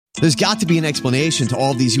There's got to be an explanation to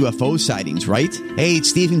all of these UFO sightings, right? Hey,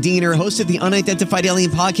 it's Stephen Diener, host of the Unidentified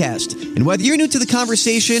Alien Podcast. And whether you're new to the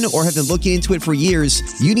conversation or have been looking into it for years,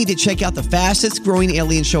 you need to check out the fastest growing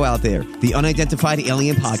alien show out there, the Unidentified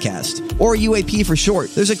Alien Podcast, or UAP for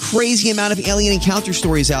short. There's a crazy amount of alien encounter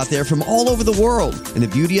stories out there from all over the world. And the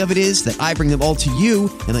beauty of it is that I bring them all to you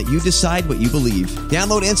and let you decide what you believe.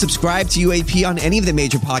 Download and subscribe to UAP on any of the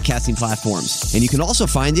major podcasting platforms. And you can also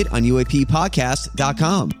find it on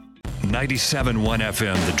UAPpodcast.com. 97.1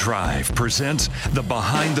 FM The Drive presents the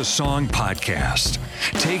Behind the Song podcast,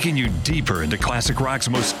 taking you deeper into classic rock's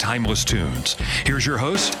most timeless tunes. Here's your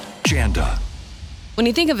host, Janda. When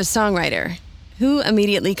you think of a songwriter, who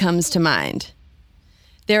immediately comes to mind?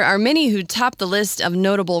 There are many who top the list of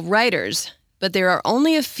notable writers, but there are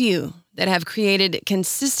only a few that have created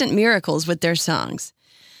consistent miracles with their songs.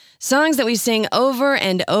 Songs that we sing over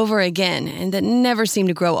and over again and that never seem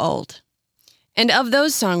to grow old. And of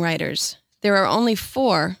those songwriters, there are only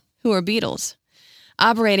 4 who are Beatles,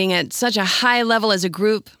 operating at such a high level as a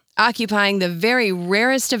group, occupying the very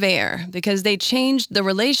rarest of air because they changed the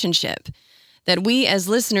relationship that we as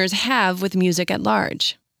listeners have with music at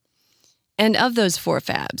large. And of those 4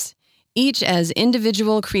 Fabs, each as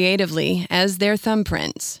individual creatively as their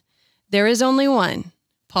thumbprints, there is only one,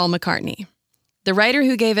 Paul McCartney. The writer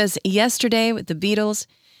who gave us Yesterday with the Beatles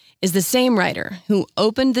is the same writer who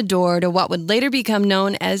opened the door to what would later become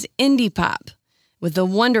known as indie pop with the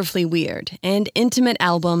wonderfully weird and intimate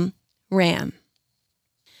album, Ram.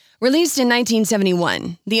 Released in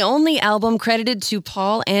 1971, the only album credited to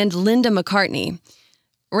Paul and Linda McCartney,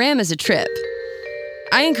 Ram is a trip.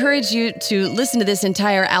 I encourage you to listen to this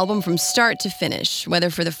entire album from start to finish,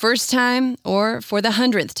 whether for the first time or for the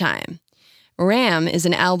 100th time. Ram is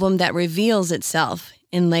an album that reveals itself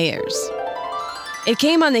in layers. It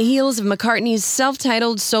came on the heels of McCartney's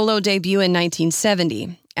self-titled solo debut in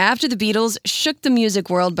 1970, after the Beatles shook the music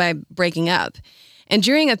world by breaking up, and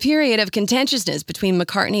during a period of contentiousness between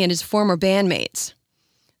McCartney and his former bandmates.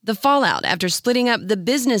 The fallout after splitting up the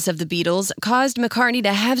business of the Beatles caused McCartney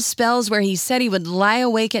to have spells where he said he would lie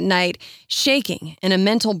awake at night, shaking in a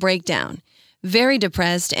mental breakdown, very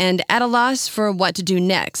depressed and at a loss for what to do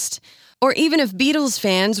next, or even if Beatles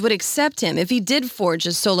fans would accept him if he did forge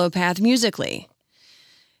a solo path musically.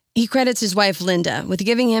 He credits his wife, Linda, with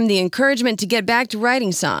giving him the encouragement to get back to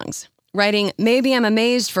writing songs, writing Maybe I'm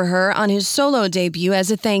Amazed for her on his solo debut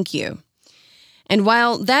as a thank you. And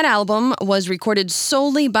while that album was recorded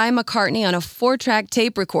solely by McCartney on a 4-track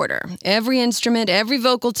tape recorder, every instrument, every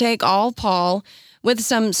vocal take, all Paul, with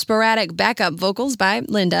some sporadic backup vocals by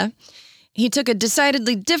Linda, he took a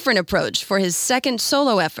decidedly different approach for his second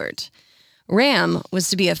solo effort. Ram was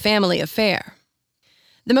to be a family affair.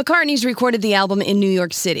 The McCartneys recorded the album in New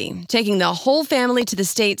York City, taking the whole family to the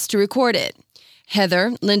States to record it.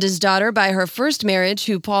 Heather, Linda's daughter by her first marriage,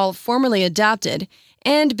 who Paul formerly adopted,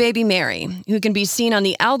 and baby Mary, who can be seen on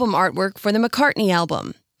the album artwork for the McCartney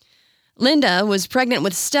album. Linda was pregnant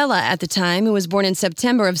with Stella at the time, who was born in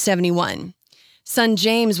September of 71. Son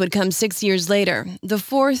James would come 6 years later, the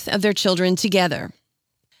 4th of their children together.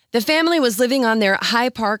 The family was living on their High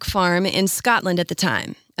Park farm in Scotland at the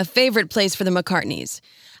time, a favorite place for the McCartneys,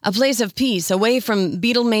 a place of peace away from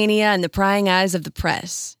Beatlemania and the prying eyes of the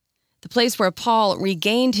press, the place where Paul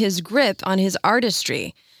regained his grip on his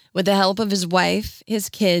artistry with the help of his wife, his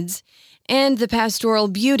kids, and the pastoral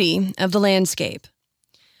beauty of the landscape.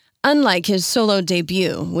 Unlike his solo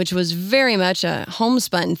debut, which was very much a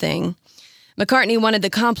homespun thing, McCartney wanted the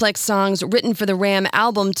complex songs written for the Ram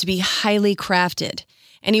album to be highly crafted,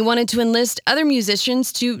 and he wanted to enlist other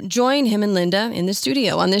musicians to join him and Linda in the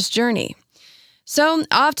studio on this journey. So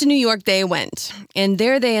off to New York they went, and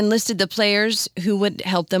there they enlisted the players who would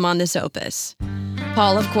help them on this opus.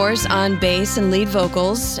 Paul, of course, on bass and lead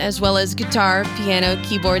vocals, as well as guitar, piano,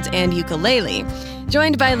 keyboards, and ukulele,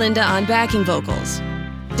 joined by Linda on backing vocals.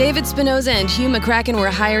 David Spinoza and Hugh McCracken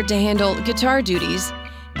were hired to handle guitar duties,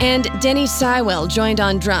 and Denny Sywell joined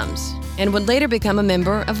on drums, and would later become a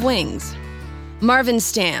member of Wings. Marvin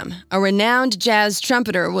Stamm, a renowned jazz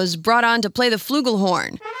trumpeter, was brought on to play the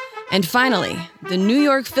flugelhorn. And finally, the New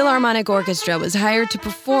York Philharmonic Orchestra was hired to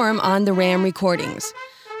perform on the Ram recordings,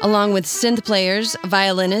 along with synth players,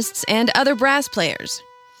 violinists, and other brass players.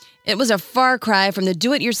 It was a far cry from the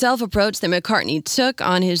do-it-yourself approach that McCartney took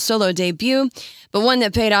on his solo debut, but one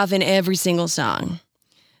that paid off in every single song.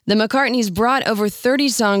 The McCartneys brought over 30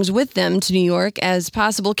 songs with them to New York as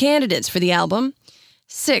possible candidates for the album.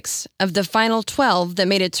 6 of the final 12 that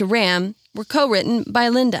made it to Ram were co-written by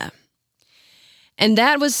Linda. And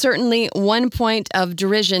that was certainly one point of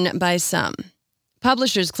derision by some.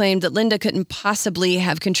 Publishers claimed that Linda couldn't possibly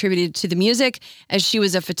have contributed to the music, as she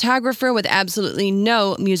was a photographer with absolutely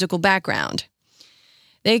no musical background.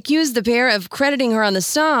 They accused the pair of crediting her on the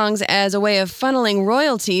songs as a way of funneling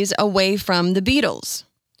royalties away from the Beatles.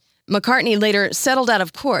 McCartney later settled out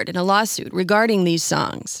of court in a lawsuit regarding these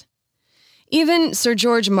songs. Even Sir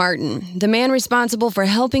George Martin, the man responsible for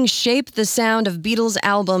helping shape the sound of Beatles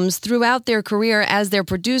albums throughout their career as their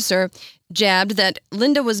producer, jabbed that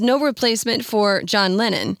Linda was no replacement for John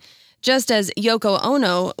Lennon, just as Yoko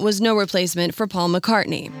Ono was no replacement for Paul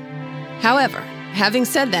McCartney. However, having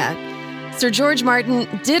said that, Sir George Martin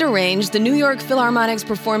did arrange the New York Philharmonic's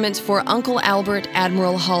performance for Uncle Albert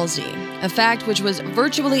Admiral Halsey, a fact which was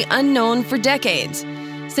virtually unknown for decades,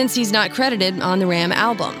 since he's not credited on the Ram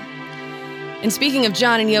album. And speaking of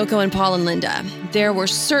John and Yoko and Paul and Linda, there were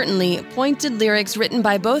certainly pointed lyrics written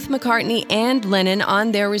by both McCartney and Lennon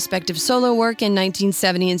on their respective solo work in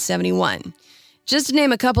 1970 and 71. Just to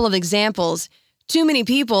name a couple of examples, Too Many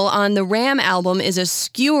People on the Ram album is a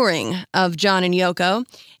skewering of John and Yoko,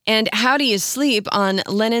 and How Do You Sleep on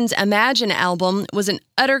Lennon's Imagine album was an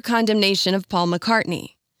utter condemnation of Paul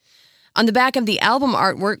McCartney. On the back of the album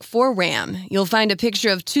artwork for Ram, you'll find a picture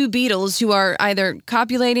of two Beatles who are either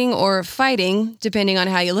copulating or fighting, depending on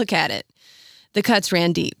how you look at it. The cuts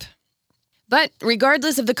ran deep. But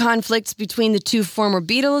regardless of the conflicts between the two former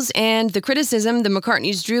Beatles and the criticism the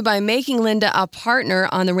McCartneys drew by making Linda a partner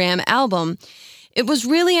on the Ram album, it was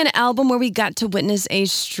really an album where we got to witness a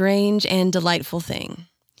strange and delightful thing.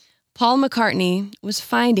 Paul McCartney was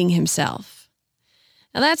finding himself.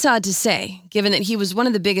 Now that's odd to say, given that he was one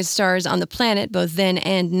of the biggest stars on the planet both then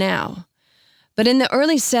and now. But in the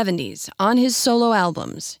early 70s, on his solo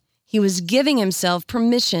albums, he was giving himself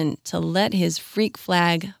permission to let his freak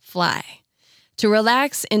flag fly, to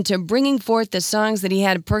relax into bringing forth the songs that he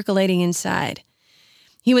had percolating inside.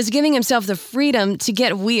 He was giving himself the freedom to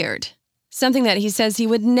get weird, something that he says he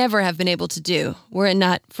would never have been able to do were it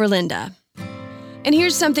not for Linda. And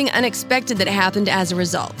here's something unexpected that happened as a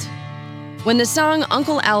result. When the song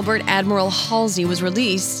Uncle Albert Admiral Halsey was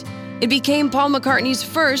released, it became Paul McCartney's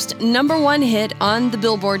first #1 hit on the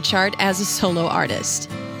Billboard chart as a solo artist.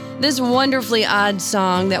 This wonderfully odd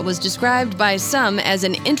song that was described by some as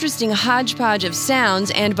an interesting hodgepodge of sounds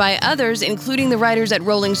and by others, including the writers at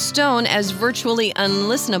Rolling Stone, as virtually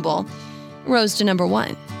unlistenable, rose to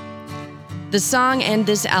 #1. The song and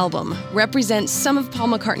this album represent some of Paul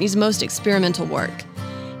McCartney's most experimental work.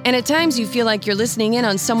 And at times you feel like you're listening in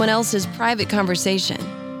on someone else's private conversation.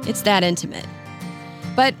 It's that intimate.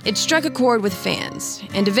 But it struck a chord with fans,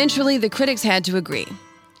 and eventually the critics had to agree.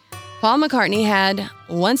 Paul McCartney had,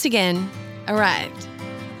 once again, arrived.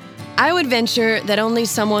 I would venture that only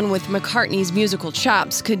someone with McCartney's musical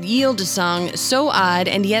chops could yield a song so odd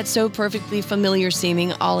and yet so perfectly familiar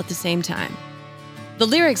seeming all at the same time. The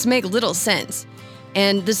lyrics make little sense,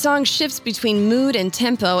 and the song shifts between mood and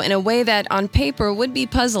tempo in a way that on paper would be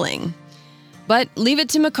puzzling. But leave it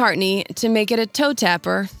to McCartney to make it a toe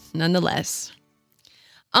tapper nonetheless.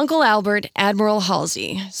 Uncle Albert Admiral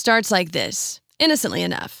Halsey starts like this, innocently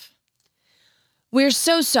enough. We're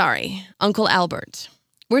so sorry, Uncle Albert.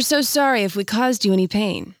 We're so sorry if we caused you any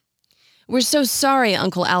pain. We're so sorry,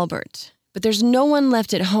 Uncle Albert, but there's no one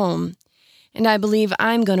left at home, and I believe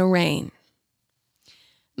I'm gonna reign.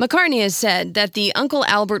 McCartney has said that the Uncle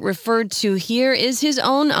Albert referred to here is his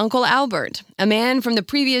own Uncle Albert, a man from the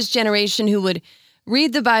previous generation who would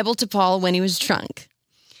read the Bible to Paul when he was drunk.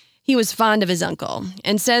 He was fond of his uncle,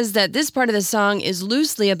 and says that this part of the song is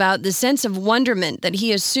loosely about the sense of wonderment that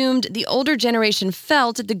he assumed the older generation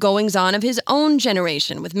felt at the goings-on of his own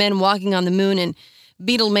generation, with men walking on the moon and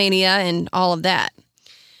Beatlemania and all of that.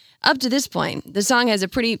 Up to this point, the song has a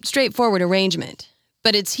pretty straightforward arrangement.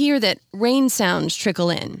 But it's here that rain sounds trickle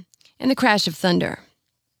in, and the crash of thunder.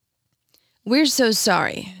 We're so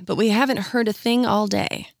sorry, but we haven't heard a thing all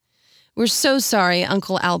day. We're so sorry,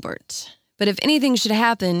 Uncle Albert, but if anything should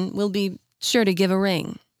happen, we'll be sure to give a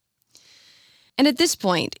ring. And at this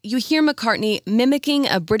point, you hear McCartney mimicking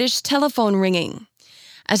a British telephone ringing,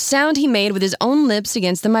 a sound he made with his own lips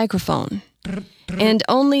against the microphone. And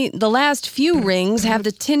only the last few rings have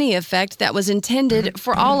the tinny effect that was intended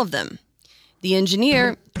for all of them. The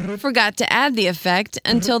engineer forgot to add the effect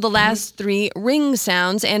until the last 3 ring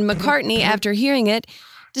sounds, and McCartney, after hearing it,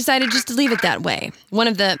 decided just to leave it that way. One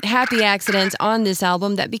of the happy accidents on this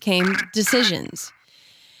album that became Decisions.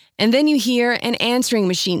 And then you hear an answering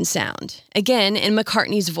machine sound, again in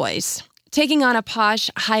McCartney's voice, taking on a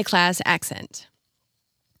posh, high-class accent.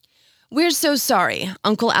 We're so sorry,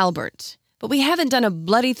 Uncle Albert, but we haven't done a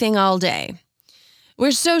bloody thing all day.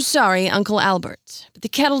 We're so sorry, Uncle Albert, but the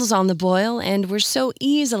kettle's on the boil, and we're so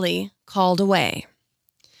easily called away.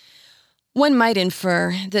 One might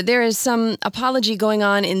infer that there is some apology going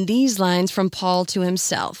on in these lines from Paul to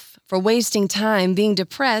himself for wasting time being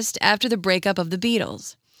depressed after the breakup of the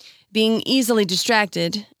Beatles, being easily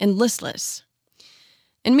distracted and listless.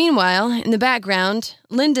 And meanwhile, in the background,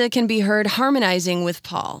 Linda can be heard harmonizing with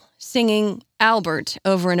Paul, singing Albert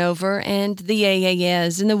over and over, and the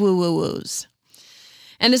yeah-yeah-yeahs and the woo-woo-woos.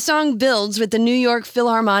 And the song builds with the New York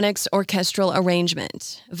Philharmonic's orchestral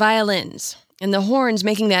arrangement, violins, and the horns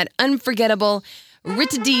making that unforgettable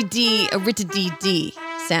rit-a-dee-dee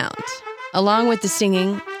sound, along with the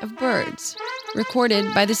singing of birds,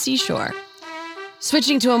 recorded by the seashore,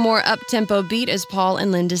 switching to a more up-tempo beat as Paul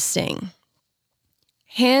and Linda sing.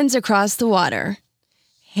 Hands across the water,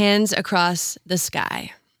 hands across the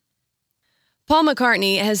sky. Paul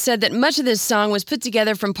McCartney has said that much of this song was put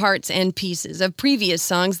together from parts and pieces of previous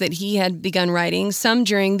songs that he had begun writing, some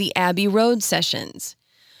during the Abbey Road sessions.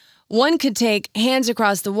 One could take Hands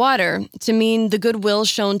Across the Water to mean the goodwill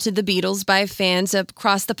shown to the Beatles by fans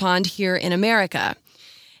across the pond here in America.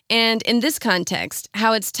 And in this context,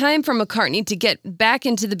 how it's time for McCartney to get back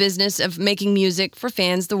into the business of making music for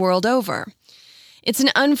fans the world over. It's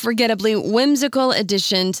an unforgettably whimsical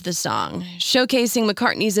addition to the song, showcasing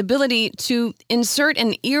McCartney's ability to insert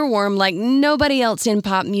an earworm like nobody else in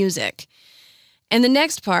pop music. And the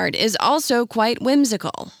next part is also quite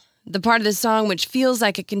whimsical, the part of the song which feels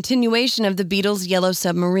like a continuation of the Beatles' Yellow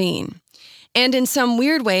Submarine, and in some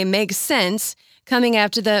weird way makes sense coming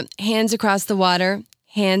after the Hands Across the Water,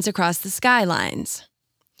 Hands Across the Sky lines.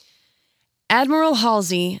 Admiral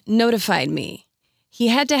Halsey notified me. He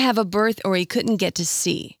had to have a berth or he couldn't get to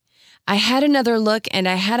sea. I had another look and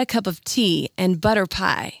I had a cup of tea and butter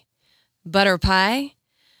pie. Butter pie?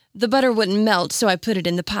 The butter wouldn't melt, so I put it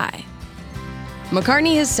in the pie.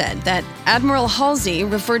 McCartney has said that Admiral Halsey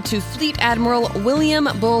referred to Fleet Admiral William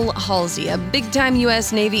Bull Halsey, a big-time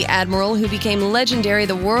U.S. Navy admiral who became legendary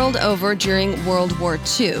the world over during World War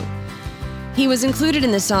II. He was included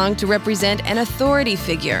in the song to represent an authority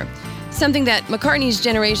figure, something that McCartney's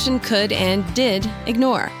generation could and did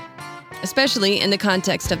ignore, especially in the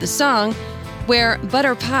context of the song, where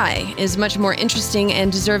butter pie is much more interesting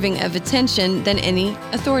and deserving of attention than any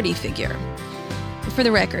authority figure. For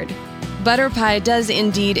the record, butter pie does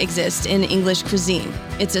indeed exist in English cuisine.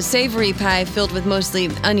 It's a savory pie filled with mostly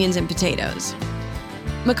onions and potatoes.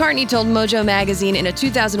 McCartney told Mojo magazine in a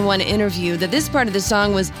 2001 interview that this part of the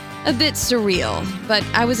song was a bit surreal, but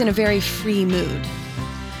I was in a very free mood.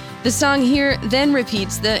 The song here then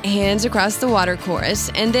repeats the Hands Across the Water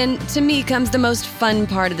chorus, and then to me comes the most fun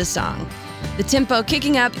part of the song. The tempo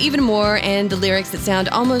kicking up even more and the lyrics that sound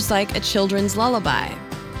almost like a children's lullaby.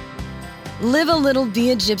 Live a little,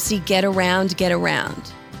 be a gypsy, get around, get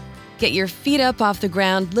around. Get your feet up off the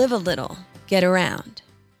ground, live a little, get around.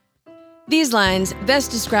 These lines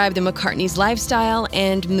best describe the McCartney's lifestyle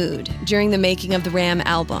and mood during the making of the Ram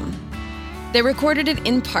album. They recorded it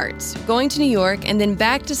in parts, going to New York and then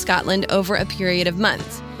back to Scotland over a period of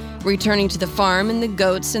months, returning to the farm and the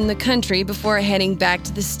goats and the country before heading back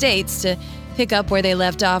to the States to pick up where they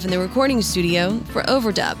left off in the recording studio for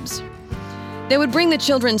overdubs. They would bring the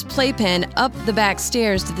children's playpen up the back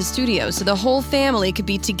stairs to the studio so the whole family could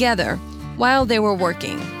be together while they were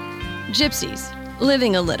working. Gypsies,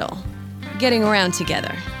 living a little, getting around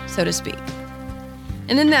together, so to speak.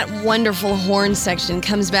 And then that wonderful horn section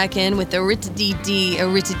comes back in with the rit-a-dee-dee, a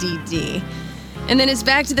rit-a-dee-dee. And then it's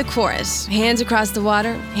back to the chorus, Hands Across the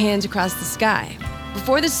Water, Hands Across the Sky,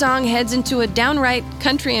 before the song heads into a downright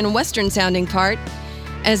country and western sounding part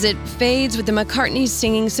as it fades with the McCartneys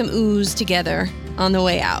singing some oohs together on the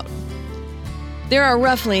way out. There are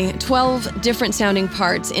roughly 12 different sounding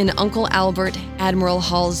parts in Uncle Albert, Admiral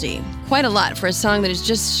Halsey, quite a lot for a song that is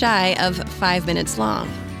just shy of 5 minutes long.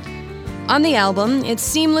 On the album, it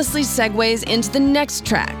seamlessly segues into the next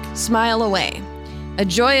track, Smile Away, a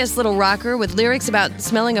joyous little rocker with lyrics about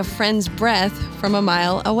smelling a friend's breath from a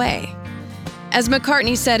mile away. As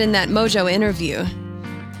McCartney said in that Mojo interview,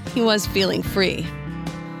 he was feeling free.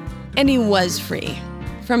 And he was free.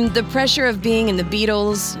 From the pressure of being in the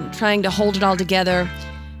Beatles and trying to hold it all together,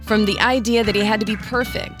 from the idea that he had to be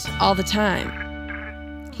perfect all the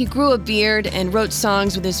time. He grew a beard and wrote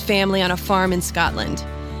songs with his family on a farm in Scotland,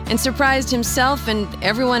 and surprised himself and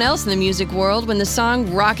everyone else in the music world when the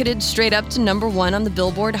song rocketed straight up to #1 on the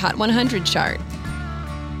Billboard Hot 100 chart.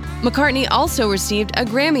 McCartney also received a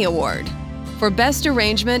Grammy Award for Best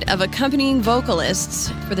Arrangement of Accompanying Vocalists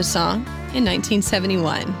for the song in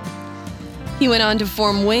 1971. He went on to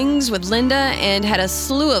form Wings with Linda and had a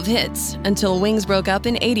slew of hits until Wings broke up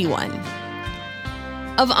in '81.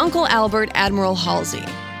 Of Uncle Albert, Admiral Halsey,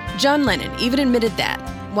 John Lennon even admitted that,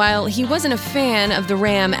 while he wasn't a fan of the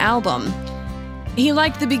Ram album, he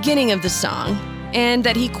liked the beginning of the song, and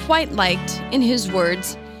that he quite liked, in his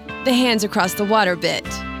words, the hands across the water bit.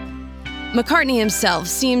 McCartney himself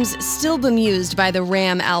seems still bemused by the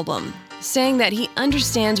Ram album, saying that he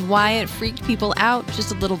understands why it freaked people out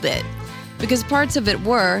just a little bit, because parts of it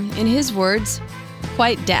were, in his words,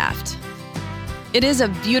 quite daft. It is a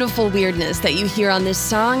beautiful weirdness that you hear on this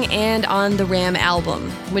song and on the Ram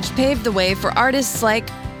album, which paved the way for artists like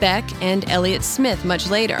Beck and Elliott Smith much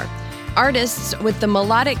later. Artists with the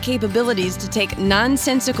melodic capabilities to take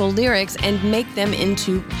nonsensical lyrics and make them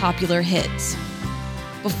into popular hits.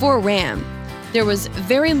 Before Ram, there was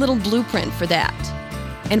very little blueprint for that.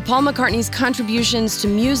 And Paul McCartney's contributions to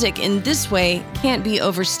music in this way can't be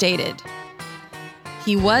overstated.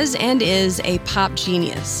 He was and is a pop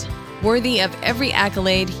genius, worthy of every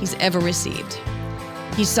accolade he's ever received.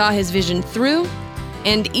 He saw his vision through,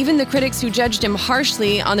 and even the critics who judged him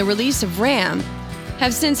harshly on the release of Ram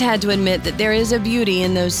have since had to admit that there is a beauty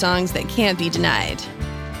in those songs that can't be denied.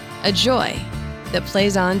 A joy that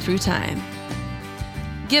plays on through time.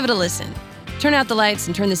 Give it a listen. Turn out the lights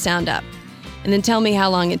and turn the sound up, and then tell me how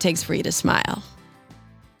long it takes for you to smile.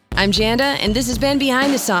 I'm Janda, and this has been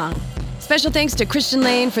Behind the Song. Special thanks to Christian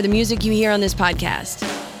Lane for the music you hear on this podcast.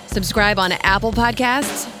 Subscribe on Apple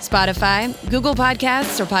Podcasts, Spotify, Google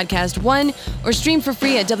Podcasts, or Podcast One, or stream for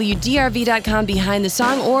free at WDRV.com Behind the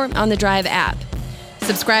Song or on the Drive app.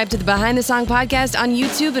 Subscribe to the Behind the Song podcast on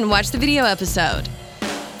YouTube and watch the video episode.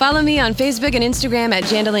 Follow me on Facebook and Instagram at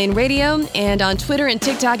Janda Lane Radio and on Twitter and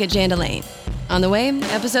TikTok at Janda Lane. On the way,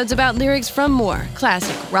 episodes about lyrics from more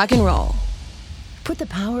classic rock and roll. Put the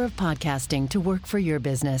power of podcasting to work for your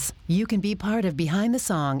business. You can be part of Behind the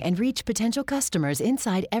Song and reach potential customers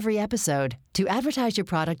inside every episode. To advertise your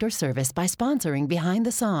product or service by sponsoring Behind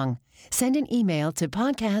the Song, send an email to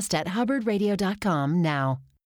podcast@hubbardradio.com now.